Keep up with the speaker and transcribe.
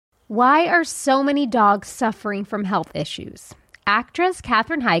Why are so many dogs suffering from health issues? Actress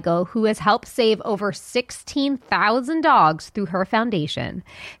Katherine Heigl, who has helped save over 16,000 dogs through her foundation,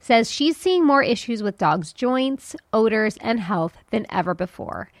 says she's seeing more issues with dogs' joints, odors, and health than ever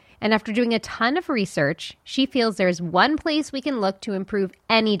before. And after doing a ton of research, she feels there's one place we can look to improve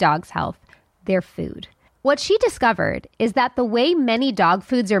any dog's health: their food. What she discovered is that the way many dog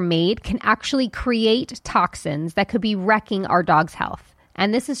foods are made can actually create toxins that could be wrecking our dog's health.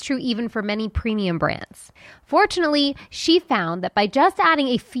 And this is true even for many premium brands. Fortunately, she found that by just adding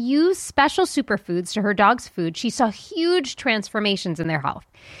a few special superfoods to her dog's food, she saw huge transformations in their health.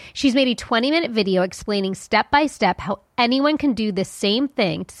 She's made a 20-minute video explaining step-by-step how anyone can do the same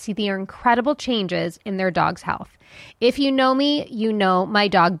thing to see the incredible changes in their dog's health. If you know me, you know my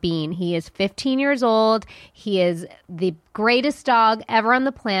dog Bean. He is 15 years old. He is the greatest dog ever on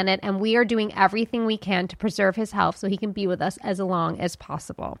the planet, and we are doing everything we can to preserve his health so he can be with us as long as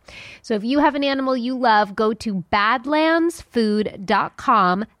possible. So if you have an animal you love, go to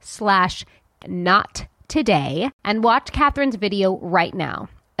badlandsfood.com/nottoday and watch Catherine's video right now.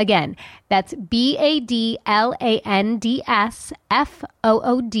 Again, that's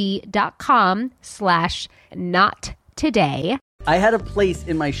badlandsfood.com/nottoday. I had a place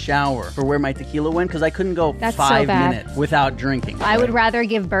in my shower for where my tequila went because I couldn't go 5 minutes without drinking. I would rather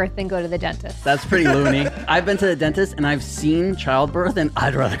give birth than go to the dentist. That's pretty loony. I've been to the dentist and I've seen childbirth, and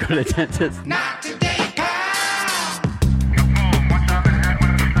I'd rather go to the dentist. Not today,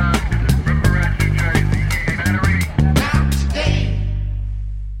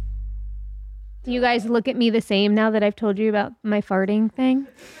 Do you guys look at me the same now that I've told you about my farting thing?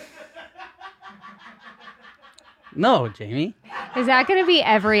 No, Jamie. Is that going to be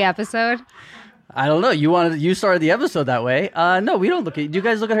every episode? I don't know. You started the episode that way. No, we don't look at you. Do you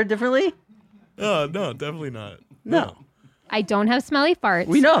guys look at her differently? No, definitely not. No. I don't have smelly farts.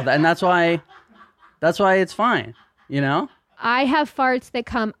 We know that, and that's why it's fine, you know? I have farts that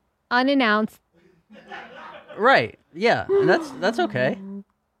come unannounced. Right. Yeah. And that's okay.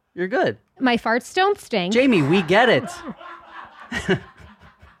 You're good. My farts don't stink. Jamie, we get it.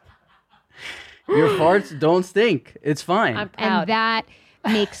 Your farts don't stink. It's fine. I'm proud. And that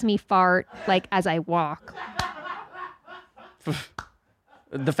makes me fart like as I walk.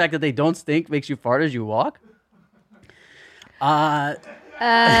 The fact that they don't stink makes you fart as you walk?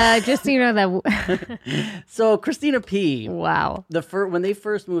 Just so you know that. So Christina P. Wow. When they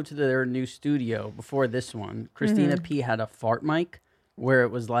first moved to their new studio before this one, Christina P. had a fart mic where it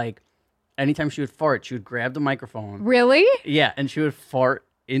was like, anytime she would fart, she would grab the microphone. Really? Yeah, and she would fart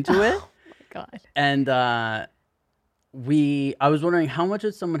into it. Oh my God. And I was wondering, how much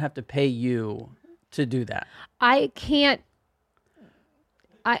would someone have to pay you to do that? I can't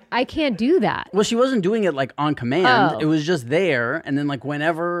do that. Well, she wasn't doing it like on command. Oh. It was just there, and then like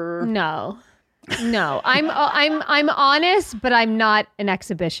whenever. No, I'm honest, but I'm not an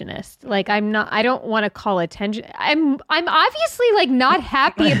exhibitionist. Like I don't want to call attention. I'm obviously like not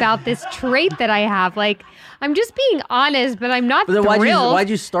happy about this trait that I have. Like I'm just being honest, but I'm not thrilled. Why'd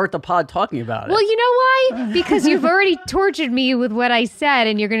you start the pod talking about it? Well, you know why? Because you've already tortured me with what I said,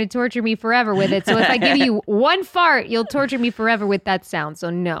 and you're going to torture me forever with it. So if I give you one fart, you'll torture me forever with that sound.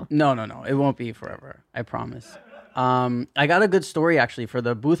 So no. No. It won't be forever. I promise. I got a good story actually for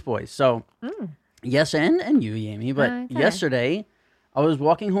the Booth Boys. So yes, and you, Amy, but okay. Yesterday I was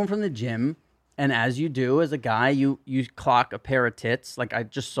walking home from the gym, and as you do as a guy, you clock a pair of tits. Like I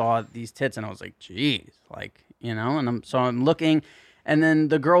just saw these tits, and I was like, geez, like, you know, and I'm looking, and then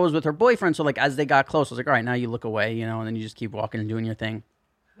the girl was with her boyfriend. So like as they got close, I was like, all right, now you look away, you know, and then you just keep walking and doing your thing.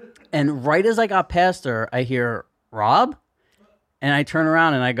 And right as I got past her, I hear Rob, and I turn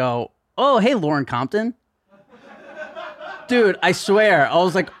around and I go, oh, hey, Lauren Compton. Dude, I swear, I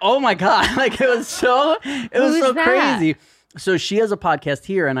was like, oh my God. Like it was so crazy. So she has a podcast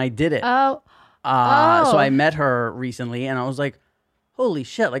here, and I did it. So I met her recently, and I was like, holy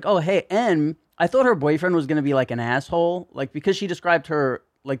shit. Like, oh, hey. And I thought her boyfriend was going to be like an asshole. Like, because she described her,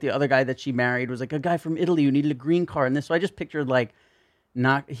 like the other guy that she married was like a guy from Italy who needed a green card and this. So I just pictured like,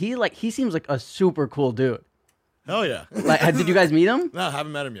 he seems like a super cool dude. Hell yeah. Like, did you guys meet him? No, I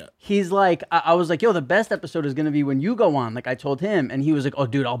haven't met him yet. He's like, I was like, yo, the best episode is going to be when you go on. Like I told him, and he was like, oh,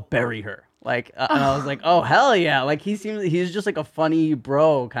 dude, I'll bury her. Like, and I was like, oh, hell yeah. Like he's just like a funny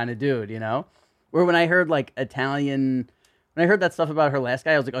bro kind of dude, you know? Where when I heard like when I heard that stuff about her last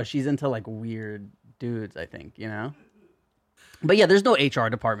guy, I was like, oh, she's into like weird dudes, I think, you know? But yeah, there's no HR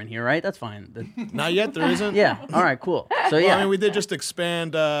department here, right? That's fine. Not yet. There isn't. Yeah. All right. Cool. So Well, yeah, I mean, we did just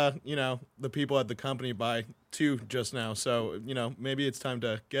expand, the people at the company by 2 just now. So, maybe it's time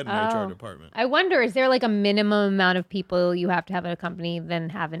to get an HR department. I wonder, is there like a minimum amount of people you have to have at a company then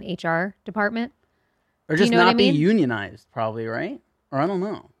have an HR department? or just you know what not I be mean? unionized, probably, right? Or I don't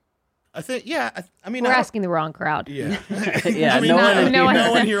know. I think, yeah. I mean, We're asking the wrong crowd. Yeah. Yeah. I mean, no one.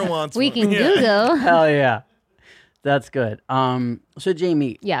 no one here wants We one. can Yeah. Google. Hell yeah. That's good. So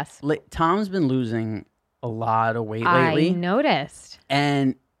Jamie, Yes. Tom's been losing a lot of weight I lately, noticed.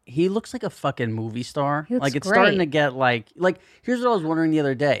 and he looks like a fucking movie star. He looks Like it's starting great. to get like. Here's what I was wondering the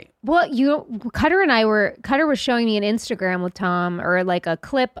other day. Well, Cutter was showing me an Instagram with Tom or like a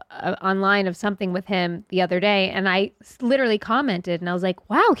clip online of something with him the other day. And I literally commented and I was like,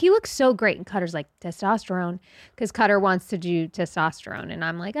 wow, he looks so great. And Cutter's like, testosterone. Because Cutter wants to do testosterone. And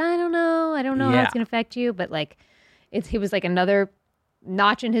I'm like, I don't know how Yeah. it's going to affect you. But like, he was like another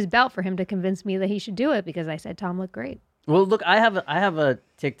notch in his belt for him to convince me that he should do it because I said Tom looked great. Well, look, I have a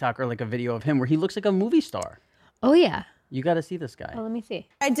TikTok or like a video of him where he looks like a movie star. Oh, yeah. You got to see this guy. Oh, let me see.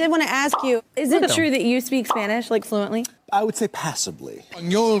 I did want to ask you, is Look it at true him. that you speak Spanish, like fluently? I would say passably.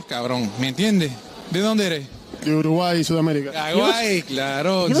 Español, cabrón, ¿me entiendes? ¿De dónde eres? De Uruguay y Sudamérica. Paraguay,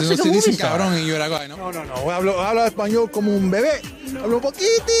 claro. he looks like a se movie dicen star. cabrón en Uruguay, ¿no? No. Hablo español como un bebé. Hablo un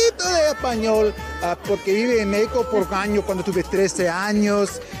poquitito de español porque vive en México por años cuando tuve 13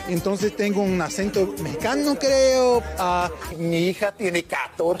 años. Entonces tengo un acento mexicano, creo. Mi hija tiene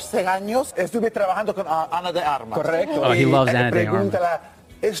 14 años. Estuve trabajando con Ana de Armas. Correcto. Oh, he loves Ana de Armas. Pregúntala,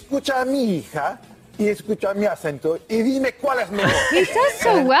 escucha a mi hija y escucha mi acento y dime cuál es mejor. He does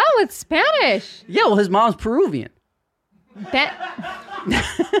so well with Spanish. Yeah, well, his mom's Peruvian.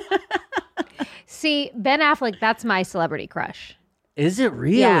 See, Ben Affleck, that's my celebrity crush. Is it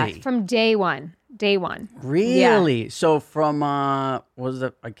really? Yeah, from day one. Day one. Really? So from what was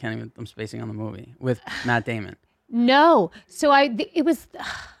it? I can't even. I'm spacing on the movie with Matt Damon. No. So it was,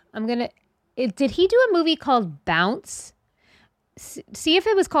 did he do a movie called Bounce? See if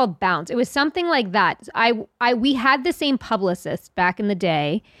it was called Bounce. It was something like that. We had the same publicist back in the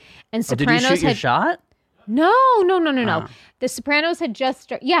day, and Oh, did Sopranos you shoot your had shot? No. Ah. The Sopranos had just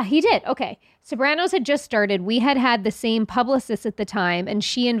started. Yeah, he did. Okay. Sopranos had just started. We had the same publicist at the time, and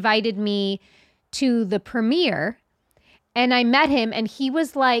she invited me to the premiere, and I met him, and he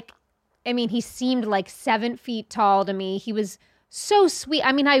was like, he seemed like 7 feet tall to me. He was so sweet.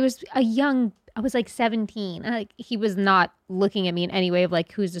 I was like 17. He was not looking at me in any way of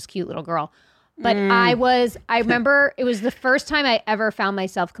like, who's this cute little girl? But I remember it was the first time I ever found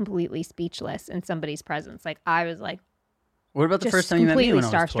myself completely speechless in somebody's presence. Like I was like, What about the just first time you met me completely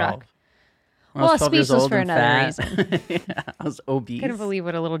when I was starstruck. 12? When I was 12 years speechless old for and another fat. reason. Yeah, I was obese. Couldn't believe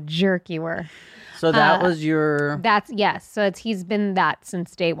what a little jerk you were. So that was your... Yes. So he's been that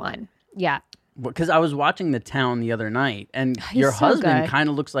since day one. Yeah. Because I was watching The Town the other night, and He's your so husband good. kind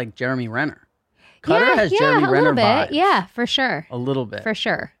of looks like Jeremy Renner. Cutter yeah, has yeah, Jeremy a Renner little bit. vibes. Yeah, for sure. A little bit. For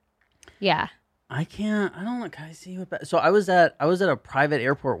sure. Yeah. I don't know. Can I see what? So I was at a private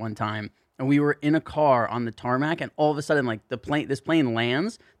airport one time, and we were in a car on the tarmac, and all of a sudden, like this plane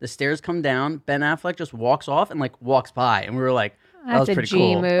lands, the stairs come down, Ben Affleck just walks off and like walks by, and we were like, that That's was a pretty G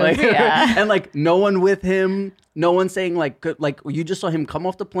cool. move, Like, yeah. and like no one with him, no one saying like you just saw him come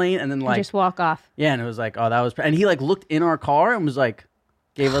off the plane, and then like Just walk off. yeah, and it was like, oh, that was, and he like looked in our car and was like,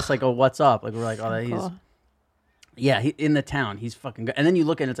 gave us like a what's up, like we're like, oh, he's. Cool. Yeah, in The Town, he's fucking good. And then you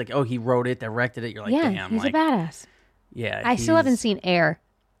look at it, it's like, oh, he wrote it, directed it. You're like, Yeah, damn, he's like, a badass. yeah. I still haven't seen Air.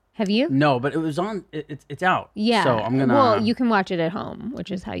 Have you? No, but it was on. It's out. Yeah. So I'm gonna. Well, you can watch it at home, which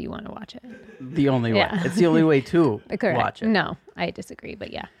is how you want to watch it. The only way. Yeah. It's the only way to Correct. watch it. No, I disagree,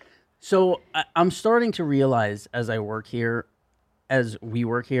 but yeah. So I'm starting to realize as we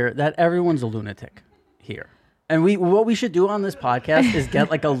work here, that everyone's a lunatic here. And what we should do on this podcast is get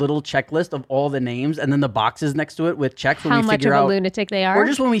like a little checklist of all the names and then the boxes next to it with checks when How we much figure of a out, lunatic they are? or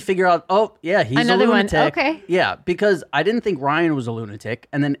just when we figure out, oh yeah, he's Another a one. lunatic. Okay. Yeah, because I didn't think Ryan was a lunatic,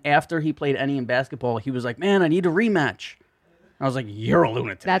 and then after he played Ennie in basketball, he was like, "Man, I need a rematch." I was like, "You're a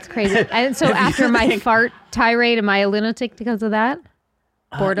lunatic." That's crazy. And so If you after my think- fart tirade, am I a lunatic because of that?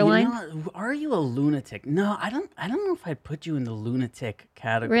 Borderline? You know what? Are you a lunatic? No, I don't know if I'd put you in the lunatic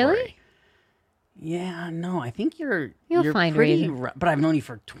category. Really? Yeah, no. I think you're find pretty. reason. But I've known you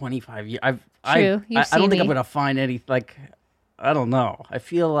for 25 years. True. I You've don't seen think I'm me. gonna find any. Like, I don't know. I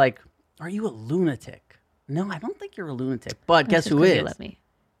feel like, are you a lunatic? No, I don't think you're a lunatic. But guess Just who 'cause you is? love me.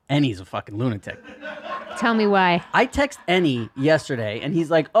 Ennie's a fucking lunatic. Tell me why. I text Ennie yesterday, and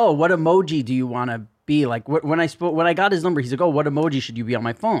he's like, "Oh, what emoji do you want to be? Like when I got his number, he's like, oh, what emoji should you be on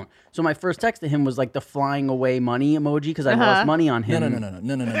my phone? So my first text to him was like the flying away money emoji because I lost money on him.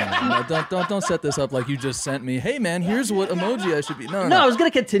 No. Don't set this up like you just sent me. Hey man, here's what emoji I should be. No, I was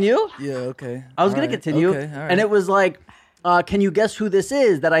gonna continue. Yeah, okay. I was gonna continue, okay, all right. and it was like, can you guess who this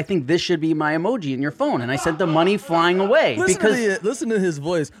is? That I think this should be my emoji in your phone, and I sent the money flying away Listen to his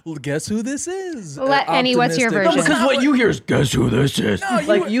voice. Well, guess who this is? Annie, what's your Optimistic. version? No, because what you hear is guess who this is.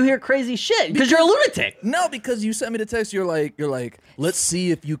 No, you hear crazy shit because you're a lunatic. No, because you sent me the text. You're like, let's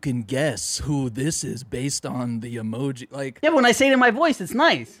see if you can guess who this is based on the emoji. Like, Yeah, but when I say it in my voice, it's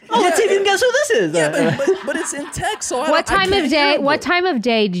nice. Let's see if you can guess who this is. yeah, but it's in text. So What time of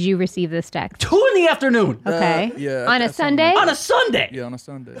day did you receive this text? 2 in the afternoon. Okay. yeah, On a that's Sunday? On a Sunday. Yeah, on a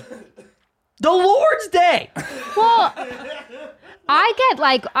Sunday. The Lord's Day. Well,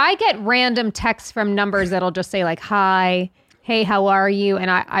 I get random texts from numbers that'll just say like, hi, hey, how are you? And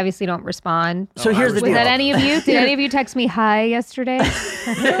I obviously don't respond. So here's the Was deal. that any of you? Did any of you text me hi yesterday?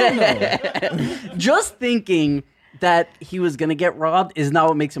 Just thinking that he was going to get robbed is not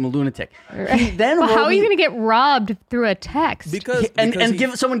what makes him a lunatic. He then Well, how wrote are you me- going to get robbed through a text? Because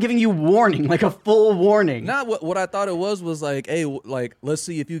give someone giving you warning, like a full warning. Not what I thought it was like, hey, like let's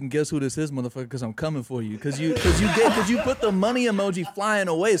see if you can guess who this is, motherfucker, because I'm coming for you. Because you put the money emoji flying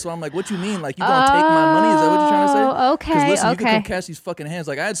away. So I'm like, what you mean? Like you gonna take my money? Is that what you're trying to say? Oh, okay, 'Cause listen, you okay. can come catch these fucking hands.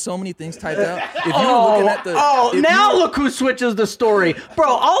 Like I had so many things typed out. If you were looking at the now look who switches the story. Bro,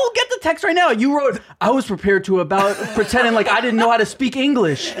 I'll get the text right now. You wrote, I was prepared to pretending like I didn't know how to speak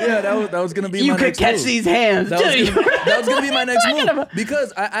English. Yeah, that was gonna be. You my could next catch move. these hands. That was gonna be my next Talking move about-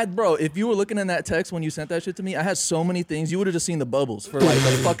 because bro, if you were looking in that text when you sent that shit to me, I had so many things. You would have just seen the bubbles for like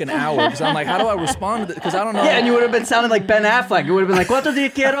a fucking hour. Because I'm like, how do I respond to this? Because I don't know. Yeah, and you would have been sounding like Ben Affleck. You would have been like, "Cuánto te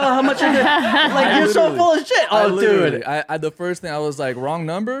quiero? How much is it?" Like you're so Literally. full of shit. Oh, dude. I the first thing I was like, wrong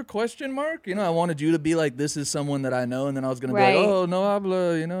number? Question mark? You know, I wanted you to be like, this is someone that I know, and then I was gonna Right. be like, oh no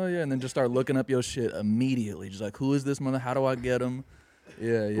habla, you know, yeah, and then just start looking up your shit immediately, just like, who is this mother? How do I get him?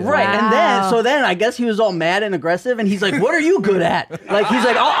 Yeah. Right, and Wow. then I guess he was all mad and aggressive, and he's like, "What are you good at?" Like he's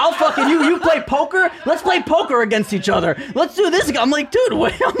like, "I'll fucking you. You play poker? Let's play poker against each other. Let's do this." I'm like, "Dude,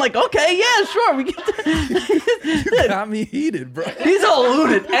 wait." I'm like, "Okay, yeah, sure, we get." You got me heated, bro. He's a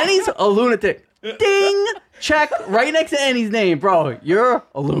lunatic, and he's a lunatic. Ding, check right next to Annie's name, bro. You're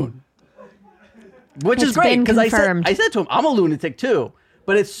a loon, which is It's great been because confirmed. I said to him, "I'm a lunatic too."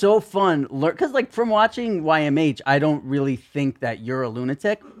 But it's so fun, because like from watching YMH, I don't really think that you're a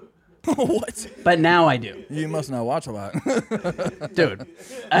lunatic. What? But now I do. You must not watch a lot. Dude,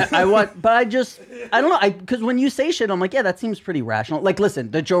 I want, but I don't know, because when you say shit, I'm like, yeah, that seems pretty rational. Like, listen,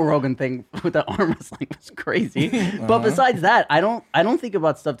 the Joe Rogan thing with the arm wrestling was crazy. But besides that, I don't think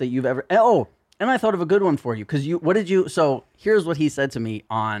about stuff that you've ever. Oh, and I thought of a good one for you, because so here's what he said to me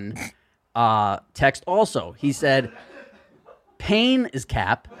on text also. He said, pain is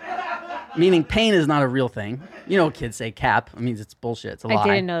cap, meaning pain is not a real thing. You know, kids say cap. It means it's bullshit. It's a lie. I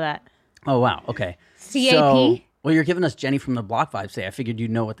didn't know that. Oh, wow. Okay. CAP? So, well, you're giving us Jenny from the Block vibes today. I figured you'd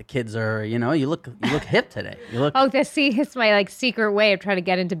know what the kids are, you look hip today. You look. Oh, it's my like secret way of trying to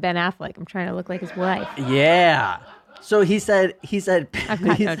get into Ben Affleck. I'm trying to look like his wife. Yeah. So he said, I've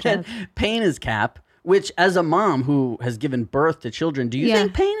got no chance. pain is cap, which as a mom who has given birth to children, do you Yeah.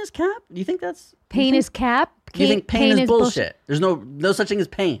 think pain is cap? Do you think that's. Pain is cap? Do you think pain is bullshit? There's no such thing as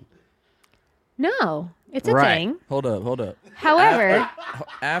pain. No, it's a Right. thing. Hold up. However,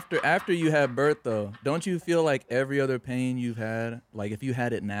 After you have birth, though, don't you feel like every other pain you've had, like if you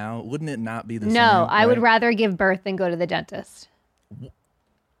had it now, wouldn't it not be the same? no, I would right? rather give birth than go to the dentist.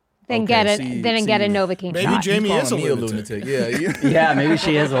 Than Okay, get it, see- then get a see. Novocaine. Maybe shot. Jamie Calling is a me lunatic. Yeah. Yeah, maybe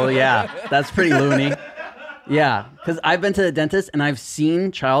she is. Well, yeah, that's pretty loony. Yeah, because I've been to the dentist and I've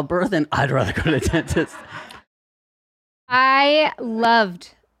seen childbirth, and I'd rather go to the dentist. I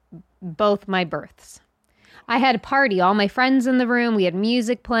loved both my births. I had a party, all my friends in the room. We had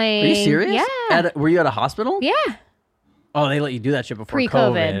music playing. Are you serious? Yeah. Were you at a hospital? Yeah. Oh, they let you do that shit before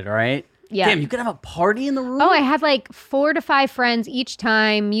Pre-COVID. COVID, right? Yeah. Damn, you could have a party in the room? Oh, I had like 4 to 5 friends each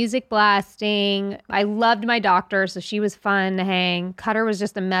time, music blasting. I loved my doctor, so she was fun to hang. Cutter was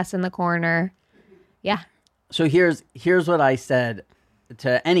just a mess in the corner. Yeah. So here's what I said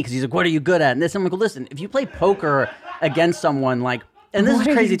to Annie, because he's like, "What are you good at?" And this, I'm like, well, "Listen, if you play poker against someone, like," and this What is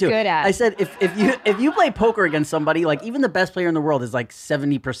are crazy you too. good at? I said, if you play poker against somebody, like even the best player in the world is like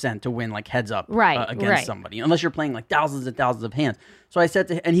 70% to win, like heads up, Right, against right. somebody, unless you're playing like thousands and thousands of hands. So I said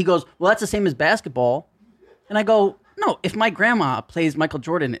to him, and he goes, "Well, that's the same as basketball," and I go, "No, if my grandma plays Michael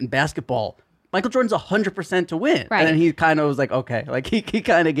Jordan in basketball, Michael Jordan's 100% to win. Right. And then he kind of was like, okay, like he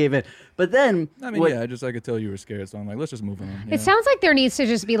kind of gave in. But then, I mean, I could tell you were scared, so I'm like, let's just move on. It sounds like there needs to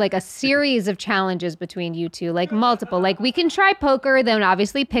just be like a series of challenges between you two, like multiple. Like we can try poker, then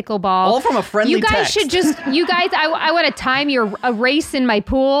obviously pickleball. All from a friendly You guys text. should just, I want to time a race in my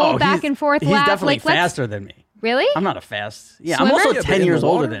pool, back and forth. He's lap. definitely Like, let's- faster than me. Really? I'm not a fast. Yeah, Swimmer? I'm also Yeah, but 10 in years the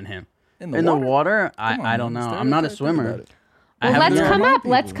older water? than him. In the In the water? water, Come on, I don't know. man. I'm not a Stereotype, think swimmer. about it. Well, let's never come met up.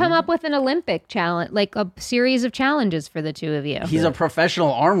 Let's people, come man. up with an Olympic challenge, like a series of challenges for the two of you. He's a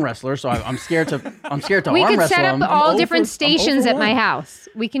professional arm wrestler, so I'm scared to. We arm could wrestle set up him. all 0 different for- I'm 0 stations for at my 1. house.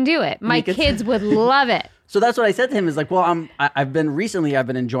 We can do it. My could- kids would love it. So that's what I said to him. Is like, well, I've been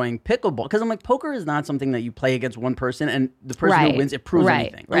enjoying pickleball because I'm like, poker is not something that you play against one person and the person Right. who wins it proves Right.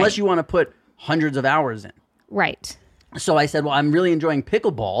 anything, Right. unless you want to put hundreds of hours in. Right. So I said, well, I'm really enjoying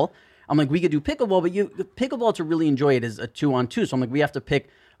pickleball. I'm like, we could do pickleball, but pickleball to really enjoy it is a 2-on-2. So I'm like, we have to pick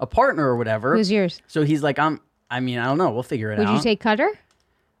a partner or whatever. Who's yours? So he's like, I don't know. We'll figure it out. Would you take Cutter?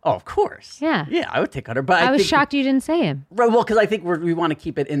 Oh, of course. Yeah. Yeah, I would take Cutter. But I was think, shocked you didn't say him. Right, well, because I think we want to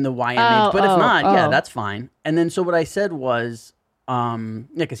keep it in the YMH. But if not, yeah, that's fine. And then so what I said was,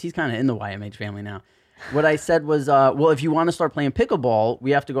 because he's kind of in the YMH family now. What I said was, well, if you want to start playing pickleball,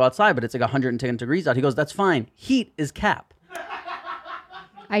 we have to go outside, but it's like 110 degrees out. He goes, that's fine. Heat is cap.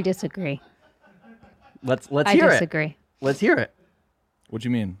 I disagree. Let's I hear disagree. it. Let's hear it. What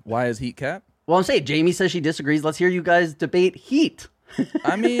you mean? Why is heat cap? Well, I'm saying Jamie says she disagrees. Let's hear you guys debate heat.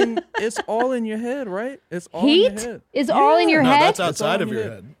 I mean, it's all in your head, right? It's all Heat in your head. is all in your No, head. that's outside of your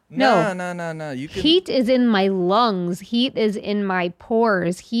head. No. No. You can. Heat is in my lungs. Heat is in my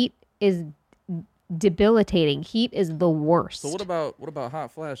pores. Heat is debilitating. Heat is the worst. So what about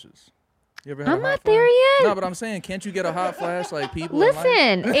hot flashes? You ever had I'm a hot not there flash? yet. No, but I'm saying, can't you get a hot flash like people? in life?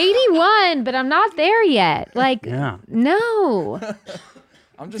 Listen, 81, but I'm not there yet. Like, Yeah. no.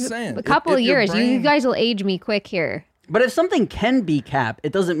 I'm just saying. A couple if of your years. You brain- guys will age me quick here. But if something can be cap,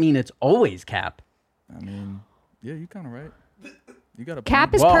 it doesn't mean it's always cap. I mean, yeah, you kind of right. You got a Cap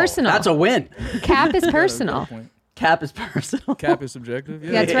point. is Whoa, personal. That's a win. Cap is You got a personal. point. Cap is personal. Cap is subjective.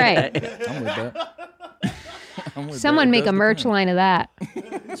 Yeah, That's right. I'm with that. I'm with Someone that. It make a does merch depend. line of that.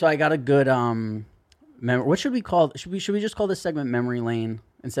 So I got a good what should we call? Should we just call this segment memory lane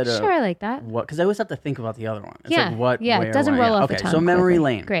instead of Sure, I like that. what? Because I always have to think about the other one. It's Yeah, like what? yeah, it where, doesn't why, roll yeah. off the Okay, tongue so memory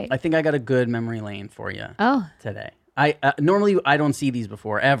quickly. lane. Great. I think I got a good memory lane for you Oh, today. I normally I don't see these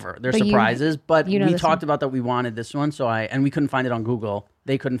before ever. They're But you- surprises, but you know we this talked one. about that we wanted this one, so and we couldn't find it on Google.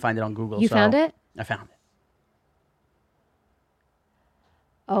 They couldn't find it on Google. You so found it? I found it.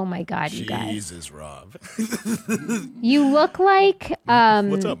 oh my God, you guys. Jesus, Rob. You look like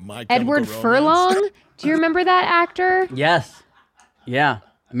What's up, My Edward Chemical Furlong. Romance? Do you remember that actor? Yes. Yeah.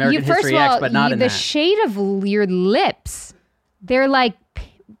 American First History of all, X, but not in the that. shade of your lips, they're like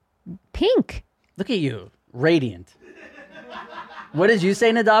pink. Look at you, radiant. What did you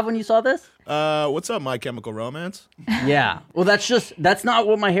say, Nadav, when you saw this? What's up, My Chemical Romance? Yeah. Well, that's not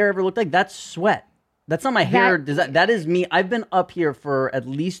what my hair ever looked like. That's sweat. That's not my hair. That is me. I've been up here for at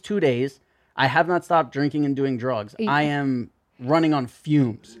least 2 days. I have not stopped drinking and doing drugs. I am running on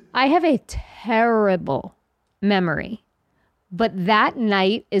fumes. I have a terrible memory, but that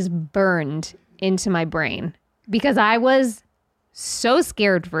night is burned into my brain because I was so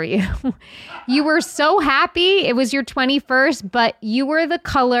scared for you. You were so happy. It was your 21st, but you were the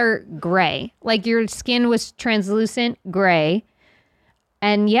color gray. Like your skin was translucent gray.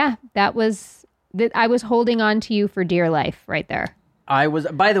 And yeah, that was that. I was holding on to you for dear life right there. I was,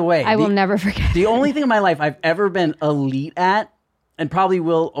 by the way, I will never forget. the only thing in my life I've ever been elite at, and probably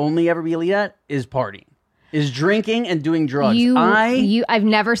will only ever be elite at, is partying, is drinking and doing drugs. I've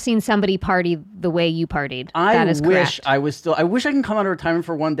never seen somebody party the way you partied. That is wish correct. I was still. I wish I can come out of retirement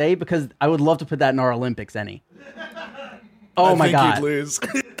for one day because I would love to put that in our Olympics. Oh my I God! think you'd lose.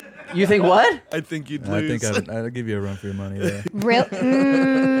 You think what? I think you'd I lose. think I'd give you a run for your money. Yeah.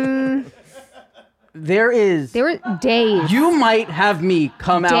 There There were days. You might have me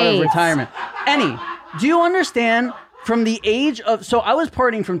come out of Days. retirement. Do you understand? From the age of, so I was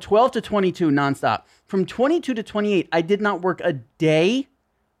partying from 12 to 22 nonstop. From 22 to 28, I did not work a day.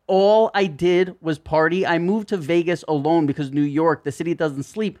 All I did was party. I moved to Vegas alone because New York, the city that doesn't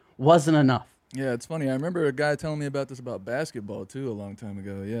sleep, wasn't enough. Yeah, it's funny. I remember a guy telling me about this about basketball too a long time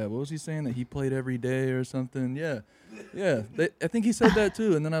ago. Yeah, what was he saying, that he played every day or something? Yeah. I think he said that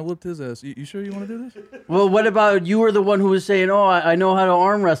too, and then I whooped his ass. You sure you want to do this? Well, what about you were the one who was saying, oh, I know how to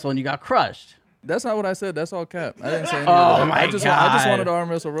arm wrestle, and you got crushed. That's not what I said. That's all cap. I didn't say anything. Oh, my I just God. wanted to arm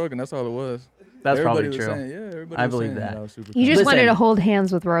wrestle Rogan. That's all it was. That's Everybody probably was true. saying, yeah, everybody I was believe saying that. I was super You just Listen. wanted to hold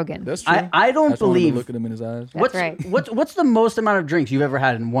hands with Rogan. That's true. I don't just wanted to believe. look at him in his eyes. That's right. What's the most amount of drinks you've ever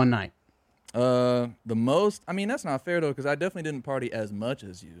had in one night? The most. I mean, that's not fair though, because I definitely didn't party as much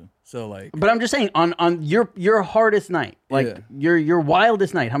as you. So like. But I'm just saying, on your hardest night, like your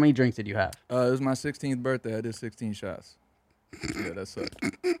wildest night, how many drinks did you have? It was my 16th birthday. I did 16 shots. Yeah, that sucked.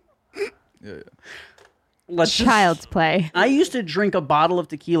 Yeah. Child's play. I used to drink a bottle of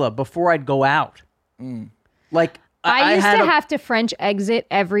tequila before I'd go out. Like I used to have to French exit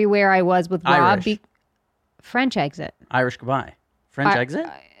everywhere I was with Rob. Irish. French exit. Irish goodbye. French exit?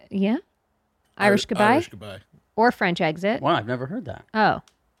 Yeah. Irish goodbye? Irish goodbye. Or French exit. Wow, I've never heard that. Oh.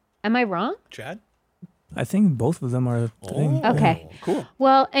 Am I wrong? Chad? I think both of them are a thing. Okay. Cool.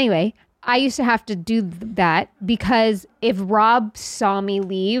 Well, anyway, I used to have to do that because if Rob saw me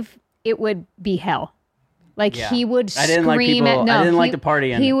leave, it would be hell. Like he would scream I didn't like people. I didn't like the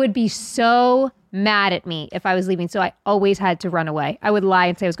party. He would be so mad at me if I was leaving. So I always had to run away. I would lie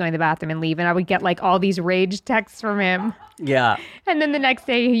and say I was going to the bathroom and leave. And I would get like all these rage texts from him. Yeah. And then the next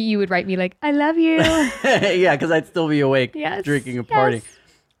day you would write me like, I love you. Yeah, because I'd still be awake drinking and partying. Yes.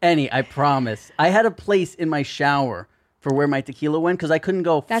 Annie, I promise. I had a place in my shower for where my tequila went because I couldn't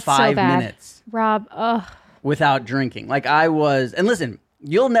go That's 5 so bad. minutes Rob, without drinking. Like I was, and listen,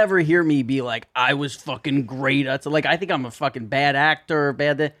 you'll never hear me be like, I was fucking great. That's like, I think I'm a fucking bad actor,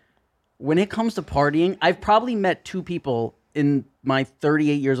 when it comes to partying, I've probably met 2 people in my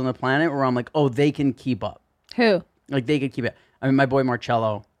 38 years on the planet where I'm like, oh, they can keep up. Who? Like they could keep it. I mean, my boy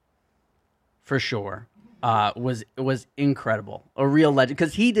Marcello, for sure, was incredible, a real legend,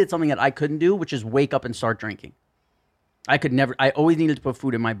 because he did something that I couldn't do, which is wake up and start drinking. I could never. I always needed to put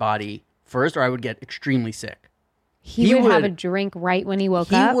food in my body first, or I would get extremely sick. He would have a drink right when he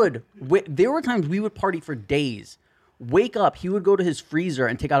woke up? He would. There were times we would party for days. Wake up, he would go to his freezer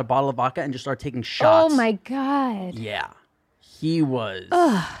and take out a bottle of vodka and just start taking shots. Oh my God. Yeah. He was.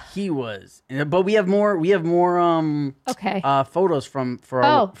 He was. But we have more. Photos from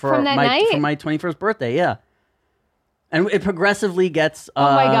that night? From my 21st birthday. Yeah. And it progressively gets.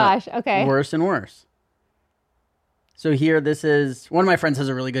 Oh my gosh. Okay. Worse and worse. So here, this is one of my friends has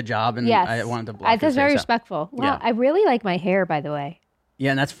a really good job, and Yes. I wanted to block. That's very respectful. Wow. Yeah. I really like my hair, by the way.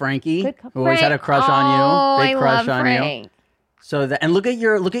 Yeah, and that's Frankie, Good who always had a crush on you. Big I crush love on Frank. you. So that, and look at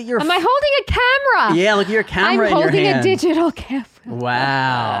your. Am I holding a camera? Yeah, look at your camera I'm in your holding hand. a digital camera.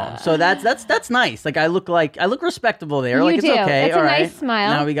 Wow. So that's nice. Like I look respectable there. You like it's do. okay. It's a All right. nice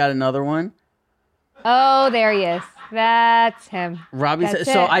smile. Now we got another one. Oh, there he is. That's him. Robbie That's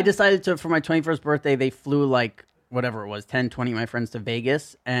said, so it. I decided to, for my 21st birthday, they flew like whatever it was, 10, 20 of my friends to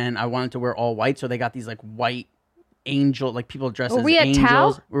Vegas, and I wanted to wear all white, so they got these like white angel, like people dressed as we at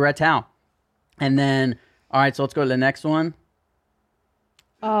angels. Tao? We were at Tao. And then, all right, so let's go to the next one.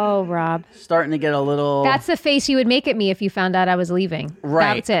 Oh, Rob. Starting to get a little... That's the face you would make at me if you found out I was leaving.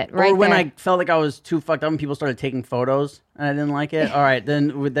 Right. That's it. Right Or when there. I felt like I was too fucked up and people started taking photos and I didn't like it. All right,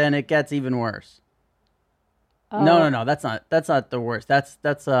 then it gets even worse. Oh. No, that's not the worst. That's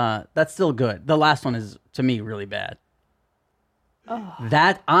still good. The last one is, to me, really bad. Oh.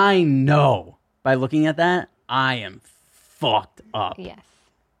 That I know by looking at that, I am fucked up. Yes.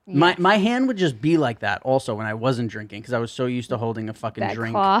 My hand would just be like that also when I wasn't drinking because I was so used to holding a fucking That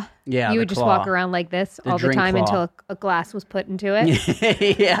drink. claw. Yeah, You the would just claw. walk around like this all the drink time claw. until a glass was put into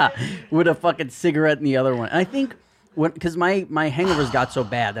it. Yeah, with a fucking cigarette in the other one. And I think because my hangovers got so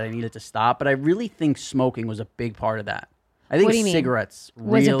bad that I needed to stop, but I really think smoking was a big part of that. I think What do you mean? cigarettes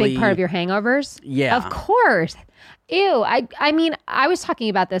Was really a big part of your hangovers? Yeah. Of course. Ew. I mean, I was talking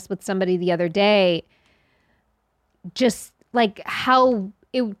about this with somebody the other day. Just like how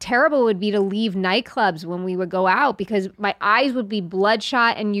terrible it would be to leave nightclubs when we would go out because my eyes would be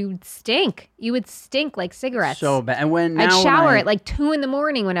bloodshot and you'd stink. You would stink like cigarettes. so bad. And I'd shower at like 2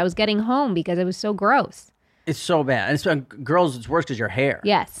 a.m. when I was getting home because it was so gross. It's so bad. And girls, it's worse because your hair.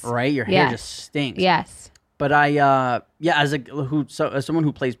 Yes. Right? Your hair Yes. just stinks. Yes. But as someone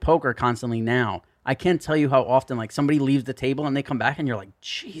who plays poker constantly now, I can't tell you how often like somebody leaves the table and they come back and you're like,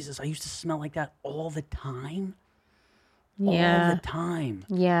 Jesus, I used to smell like that all the time. Yeah. All the time.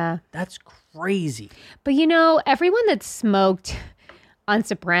 Yeah. That's crazy. But everyone that smoked on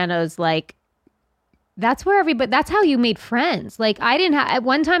Sopranos, like, that's how you made friends. Like, at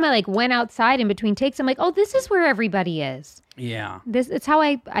one time I like went outside in between takes. I'm like, oh, this is where everybody is. Yeah. It's how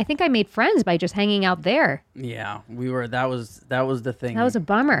I think I made friends by just hanging out there. Yeah. That was the thing. That was a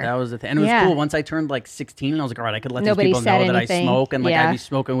bummer. That was the thing. And it was Yeah. cool. Once I turned like 16, I was like, all right, I could let Nobody these people said know that I anything. smoke and like Yeah. I'd be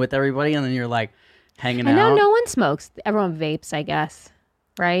smoking with everybody. And then you're like hanging I out. know no one smokes. Everyone vapes, I guess.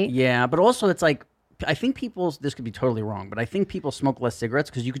 Right? Yeah. But also it's like, I think this could be totally wrong, but I think people smoke less cigarettes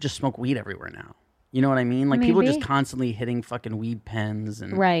because you could just smoke weed everywhere now. You know what I mean? Like people are just Maybe. constantly hitting fucking weed pens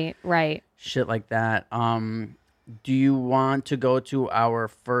and Right. shit like that. Do you want to go to our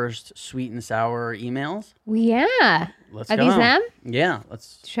first sweet and sour emails? Yeah. Let's Are go. these them? Yeah.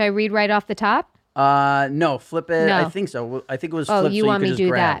 Let's. Should I read right off the top? No, flip it. No. I think so. I think it was Oh, flip you so want you me could to just do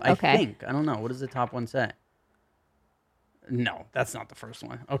grab. that? Okay. I think. I don't know. What does the top one say? No, that's not the first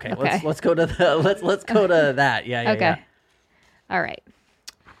one. Okay. Okay. Let's go to the let's go to that. Yeah. Okay. Yeah. All right.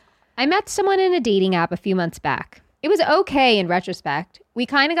 I met someone in a dating app a few months back. It was okay in retrospect. We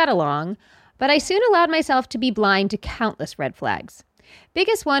kind of got along, but I soon allowed myself to be blind to countless red flags.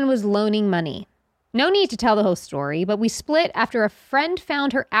 Biggest one was loaning money. No need to tell the whole story, but we split after a friend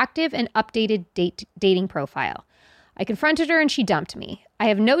found her active and updated dating profile. I confronted her and she dumped me. I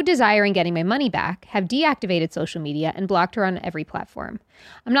have no desire in getting my money back, have deactivated social media, and blocked her on every platform.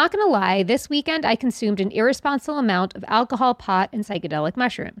 I'm not going to lie, this weekend I consumed an irresponsible amount of alcohol, pot, and psychedelic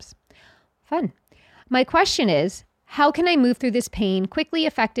mushrooms. Fun. My question is, how can I move through this pain quickly,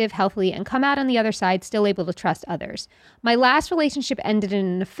 effective, healthily, and come out on the other side still able to trust others? My last relationship ended in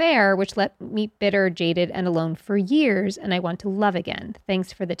an affair, which left me bitter, jaded, and alone for years, and I want to love again.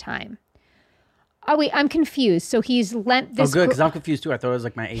 Thanks for the time. Oh, wait, I'm confused. So he's lent this... Oh, good, because I'm confused too. I thought it was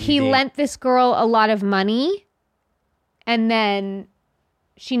like my ADD. He lent this girl a lot of money, and then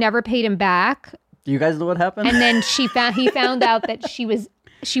she never paid him back. Do you guys know what happened? And then he found out that she was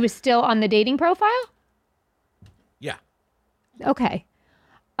still on the dating profile? Yeah. Okay.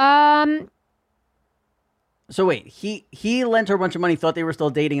 So wait, he lent her a bunch of money, thought they were still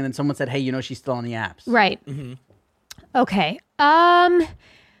dating, and then someone said, "Hey, she's still on the apps." Right. Mm-hmm. Okay.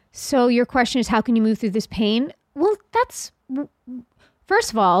 So your question is, how can you move through this pain? Well,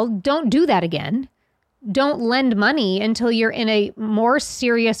 first of all, don't do that again. Don't lend money until you're in a more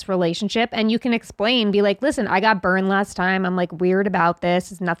serious relationship and you can explain, be like, listen, I got burned last time. I'm like weird about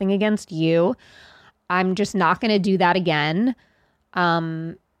this. It's nothing against you. I'm just not going to do that again.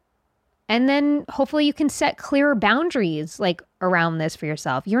 And then hopefully you can set clearer boundaries like around this for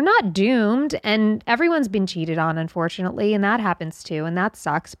yourself. You're not doomed, and everyone's been cheated on, unfortunately, and that happens too, and that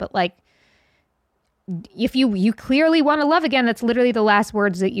sucks. But like, if you clearly want to love again, that's literally the last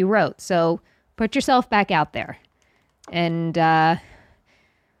words that you wrote. So put yourself back out there, and I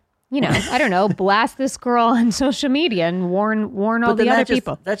don't know, blast this girl on social media and warn all the other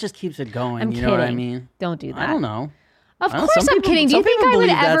people. That just keeps it going. I'm you know what I kidding. mean? Don't do that. I don't know. Of I don't know, course some I'm people- kidding. Do you some think people I would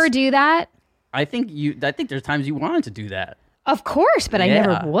believe ever that's- do that? I think there's times you wanted to do that. Of course, but I Yeah.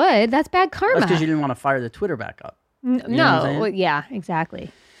 never would. That's bad karma. That's because you didn't want to fire the Twitter back up. No, what I'm saying? well, yeah,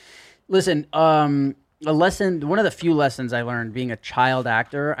 exactly. Listen, one of the few lessons I learned being a child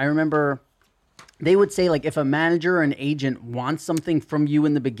actor, I remember they would say, like, if a manager or an agent wants something from you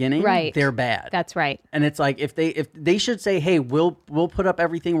in the beginning, Right. they're bad. That's right. And it's like if they should say, hey, we'll put up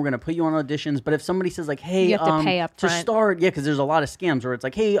everything, we're gonna put you on auditions. But if somebody says like, hey, You have to pay up to front. start, yeah, because there's a lot of scams where it's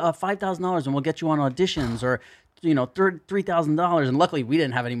like, hey, $5,000 and we'll get you on auditions, or $3,000. And luckily we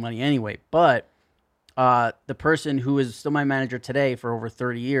didn't have any money anyway. But the person who is still my manager today for over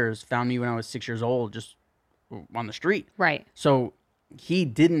 30 years found me when I was 6 years old, just on the street. Right. So he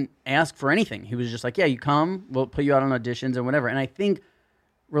didn't ask for anything. He was just like, yeah, you come, we'll put you out on auditions and whatever. And I think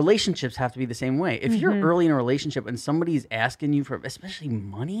relationships have to be the same way. If you're early in a relationship and somebody's asking you for, especially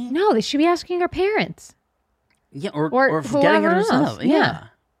money, No, they should be asking our parents. yeah, or Or for getting it whoever herself, else, yeah.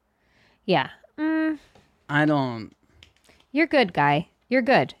 Yeah. I don't. You're good, guy. You're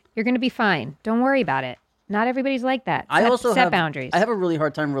good. You're going to be fine. Don't worry about it. Not everybody's like that. I also set have boundaries. I have a really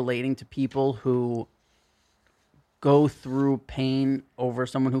hard time relating to people who go through pain over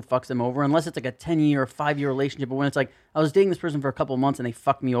someone who fucks them over, unless it's like a 10-year, 5-year relationship. But when it's like, I was dating this person for a couple of months and they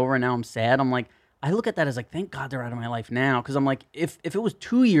fucked me over and now I'm sad. I'm like, I look at that as like, thank God they're out of my life now. Because I'm like, if it was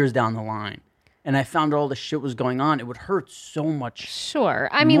 2 years down the line and I found all the shit was going on, it would hurt so much. Sure.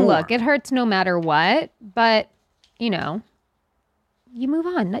 I mean, more. look, it hurts no matter what, but you move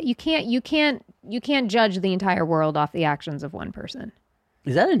on. You can't judge the entire world off the actions of one person.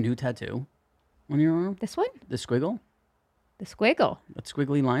 Is that a new tattoo on your arm? This one? The squiggle? The squiggle. That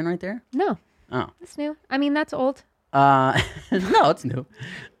squiggly line right there? No, Oh. that's new. I mean, that's old. No, it's new.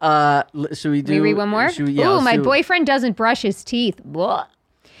 Should we do? Can we read one more? Should we, yeah, Ooh, let's my do- boyfriend doesn't brush his teeth. Blah.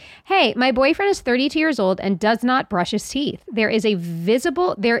 Hey, my boyfriend is 32 years old and does not brush his teeth. There is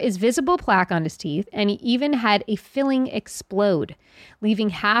visible plaque on his teeth, and he even had a filling explode, leaving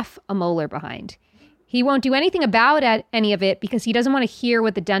half a molar behind. He won't do anything about any of it because he doesn't want to hear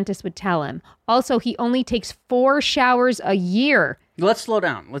what the dentist would tell him. Also, he only takes 4 showers a year. Let's slow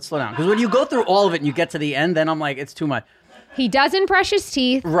down. Because when you go through all of it and you get to the end, then I'm like, it's too much. He doesn't brush his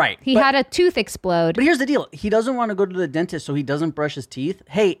teeth. Right, He but- had a tooth explode. But here's the deal. He doesn't want to go to the dentist, so he doesn't brush his teeth.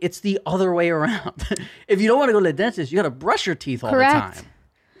 Hey, it's the other way around. If you don't want to go to the dentist, you got to brush your teeth all Correct.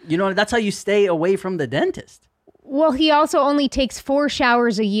 the time. That's how you stay away from the dentist. Well, he also only takes 4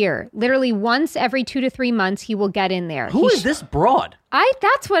 showers a year. Literally once every 2 to 3 months, he will get in there. Who is this broad?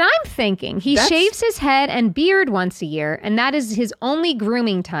 That's what I'm thinking. He shaves his head and beard once a year, and that is his only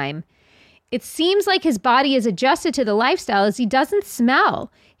grooming time. It seems like his body is adjusted to the lifestyle as he doesn't smell.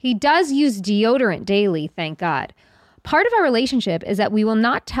 He does use deodorant daily, thank God. Part of our relationship is that we will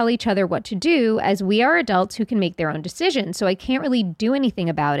not tell each other what to do as we are adults who can make their own decisions, so I can't really do anything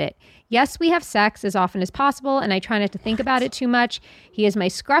about it. Yes, we have sex as often as possible, and I try not to think about it too much. He is my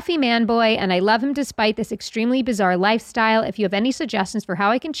scruffy man boy, and I love him despite this extremely bizarre lifestyle. If you have any suggestions for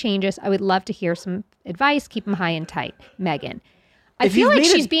how I can change this, I would love to hear some advice. Keep him high and tight. Megan. I feel like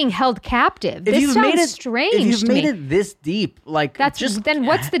she's being held captive. This sounds strange. If you've made it this deep, like then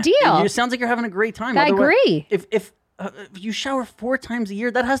what's the deal? It sounds like you're having a great time. I agree. If you shower 4 times a year,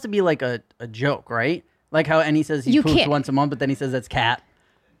 that has to be like a joke, right? Like how Annie says he poops once a month, but then he says that's cat.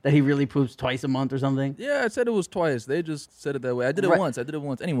 That he really poops twice a month or something? Yeah, I said it was twice. They just said it that way. I did it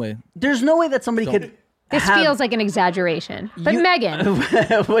once. Anyway. There's no way that somebody could... This feels like an exaggeration. But Megan...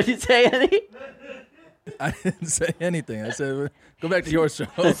 What did you say, Annie? I didn't say anything. I said, go back to your show.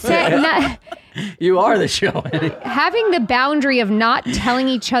 You are the show, Annie. Having the boundary of not telling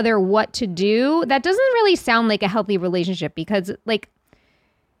each other what to do, that doesn't really sound like a healthy relationship because, like...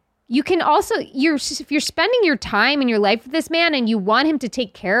 You can also, if you're spending your time and your life with this man and you want him to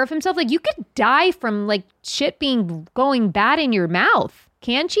take care of himself, like you could die from like shit going bad in your mouth,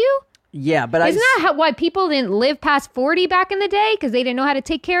 can't you? Yeah, but isn't that why people didn't live past 40 back in the day? Because they didn't know how to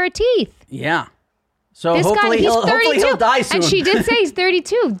take care of teeth. Yeah. So this hopefully, he'll die soon. And she did say he's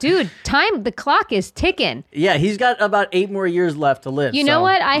 32. Dude, the clock is ticking. Yeah, he's got about 8 more years left to live. You know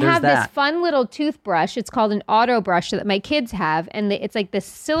what? I have this fun little toothbrush. It's called an auto brush that my kids have. And it's like this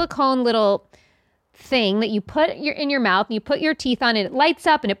silicone little thing that you put in your mouth and you put your teeth on and it lights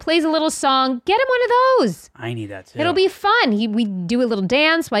up and it plays a little song. Get him one of those. I need that too. It'll be fun. We do a little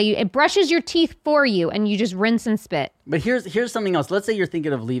dance while it brushes your teeth for you and you just rinse and spit. But here's something else. Let's say you're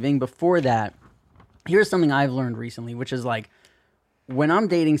thinking of leaving. Before that, here's something I've learned recently, which is like when I'm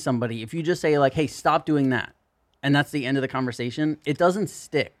dating somebody, if you just say like, hey, stop doing that, and that's the end of the conversation, it doesn't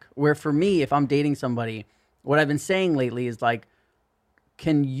stick. Where for me, if I'm dating somebody, what I've been saying lately is like,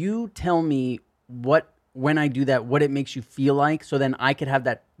 can you tell me when I do that, what it makes you feel like, so then I could have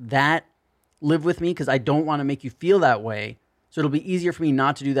that live with me because I don't want to make you feel that way. So it'll be easier for me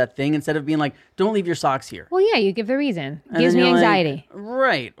not to do that thing instead of being like, don't leave your socks here. Well, yeah, you give the reason. Gives me anxiety.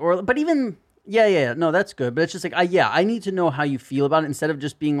 Like, right. But even... Yeah. No, that's good. But it's just like, I need to know how you feel about it instead of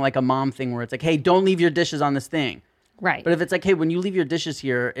just being like a mom thing where it's like, hey, don't leave your dishes on this thing. Right. But if it's like, hey, when you leave your dishes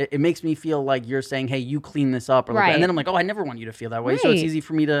here, it makes me feel like you're saying, hey, you clean this up. Or right. Like, and then I'm like, oh, I never want you to feel that way. Right. So it's easy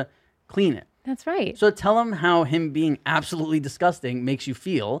for me to clean it. That's right. So tell him how him being absolutely disgusting makes you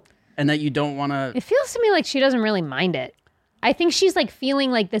feel and that you don't want to. It feels to me like she doesn't really mind it. I think she's like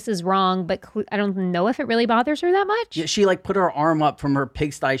feeling like this is wrong, but I don't know if it really bothers her that much. Yeah, she like put her arm up from her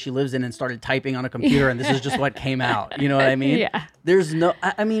pigsty she lives in and started typing on a computer, and this is just what came out. You know what I mean? Yeah. There's no.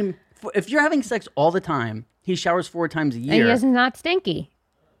 I mean, if you're having sex all the time, he showers 4 times a year. And he's not stinky.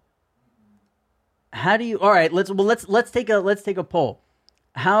 How do you? All right, let's take a poll.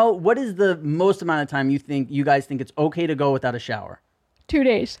 What is the most amount of time you guys think it's okay to go without a shower? 2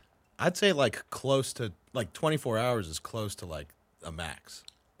 days. I'd say like close to like 24 hours is close to like a max.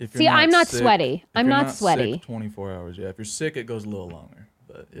 See, I'm not sweaty. I'm not sweaty. Sick, 24 hours. Yeah, if you're sick, it goes a little longer.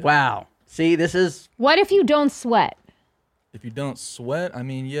 But yeah. Wow. See, this is. What if you don't sweat? If you don't sweat, I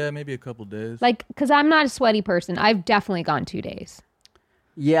mean, yeah, maybe a couple days. Like, because I'm not a sweaty person. I've definitely gone 2 days.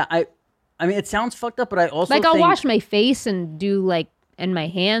 Yeah, I mean, it sounds fucked up, but I also I'll wash my face and do like, and my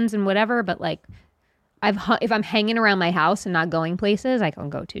hands and whatever, but like, if I'm hanging around my house and not going places, I can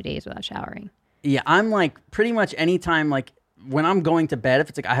go 2 days without showering. Yeah, I'm like pretty much anytime, like when I'm going to bed, if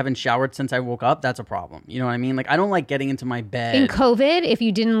it's like I haven't showered since I woke up, that's a problem. You know what I mean? Like I don't like getting into my bed. In COVID, if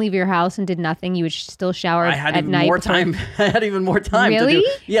you didn't leave your house and did nothing, you would still shower at night. I had even more time. Really? To do.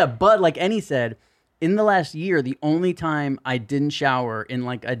 Yeah, but like Annie said, in the last year, the only time I didn't shower in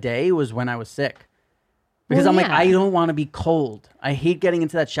like a day was when I was sick. Because I'm like, I don't want to be cold. I hate getting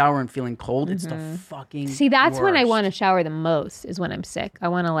into that shower and feeling cold. It's the fucking See, that's worst. when I want to shower the most, is when I'm sick. I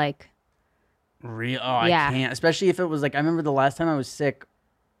want to like... I can't. Especially if it was like, I remember the last time I was sick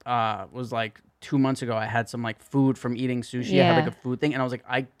was like 2 months ago. I had some like food from eating sushi. I had like a food thing. And I was like,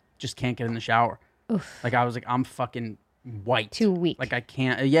 I just can't get in the shower. Oof. Like I was like, I'm fucking white. Too weak. Like I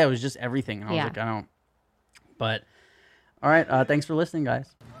can't. Yeah, it was just everything. And I was like, I don't. But all right. Thanks for listening,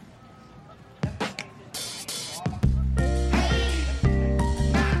 guys.